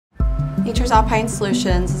Nature's Alpine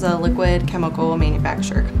Solutions is a liquid chemical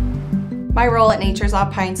manufacturer. My role at Nature's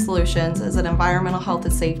Alpine Solutions is an environmental health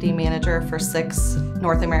and safety manager for 6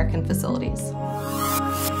 North American facilities.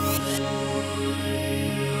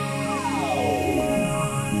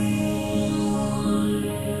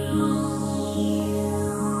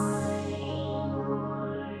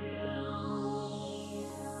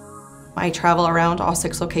 I travel around all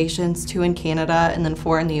 6 locations, 2 in Canada and then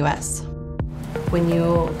 4 in the US. When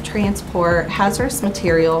you transport hazardous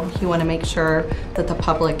material, you want to make sure that the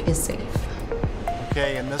public is safe.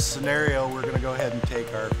 Okay, in this scenario, we're going to go ahead and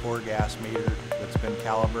take our core gas meter that's been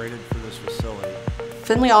calibrated for this facility.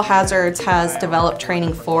 Findlay All Hazards has developed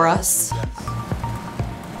training for us.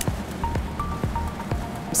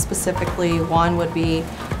 Specifically, one would be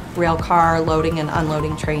rail car loading and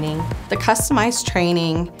unloading training. The customized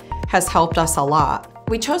training has helped us a lot.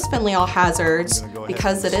 We chose Findlay All Hazards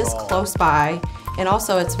because it is close by, and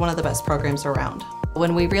also it's one of the best programs around.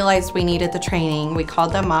 When we realized we needed the training, we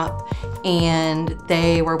called them up and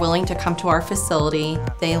they were willing to come to our facility.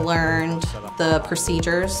 They learned the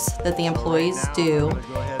procedures that the employees do,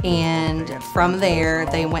 and from there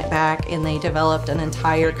they went back and they developed an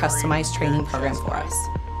entire customized training program for us.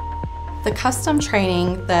 The custom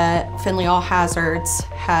training that Findlay All Hazards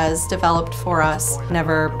has developed for us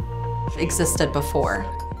never existed before.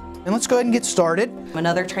 And let's go ahead and get started.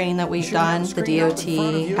 Another training that we've done, the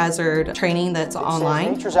DOT hazard training that's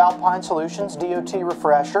online. Nature's Alpine Solutions DOT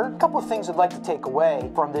refresher. A couple of things I'd like to take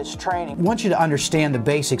away from this training. I want you to understand the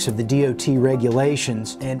basics of the DOT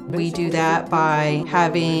regulations. And we do that by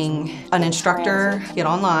having an instructor get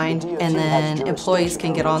online, and then employees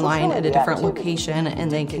can get online at a different location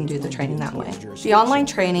and they can do the training that way. The online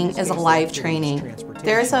training is a live training.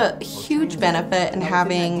 There's a huge benefit in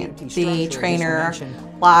having the trainer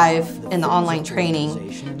live in the online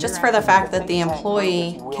training, just for the fact that the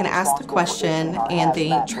employee can ask the question and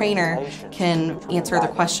the trainer can answer the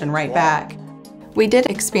question right back. We did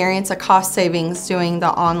experience a cost savings doing the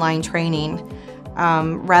online training.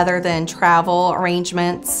 Rather than travel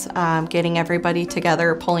arrangements, getting everybody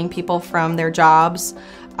together, pulling people from their jobs.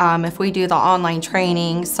 If we do the online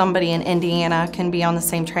training, somebody in Indiana can be on the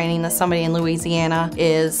same training that somebody in Louisiana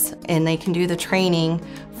is, and they can do the training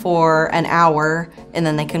for an hour and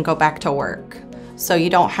then they can go back to work. So you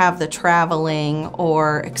don't have the traveling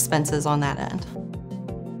or expenses on that end.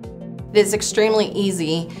 It is extremely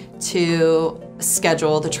easy to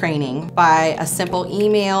schedule the training by a simple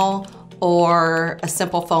email or a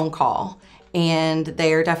simple phone call. And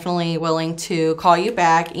they are definitely willing to call you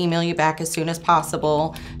back, email you back as soon as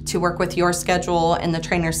possible to work with your schedule and the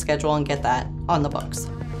trainer's schedule and get that on the books.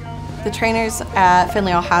 The trainers at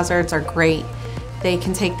Findlay All Hazards are great. They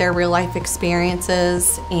can take their real life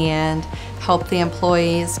experiences and help the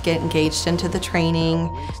employees get engaged into the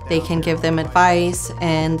training. They can give them advice,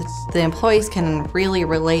 and the employees can really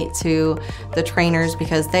relate to the trainers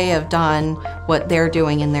because they have done what they're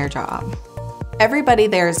doing in their job. Everybody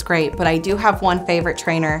there is great, but I do have one favorite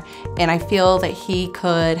trainer, and I feel that he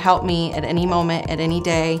could help me at any moment, at any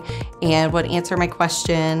day, and would answer my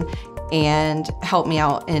question and help me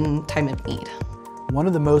out in time of need. One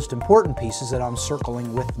of the most important pieces that I'm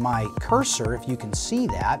circling with my cursor, if you can see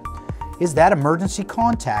that, is that emergency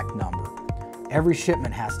contact number. Every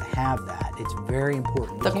shipment has to have that. It's very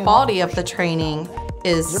important. The quality of the training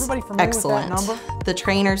is excellent. The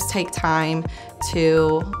trainers take time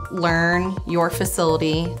to learn your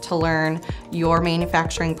facility, to learn your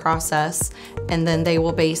manufacturing process, and then they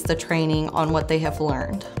will base the training on what they have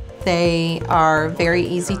learned. They are very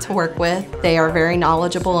easy to work with. They are very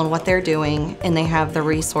knowledgeable in what they're doing, and they have the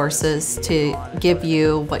resources to give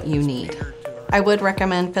you what you need. I would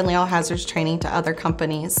recommend Findlay All Hazards training to other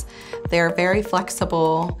companies. They are very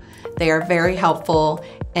flexible, they are very helpful,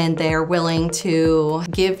 and they are willing to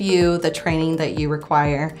give you the training that you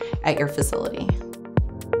require at your facility.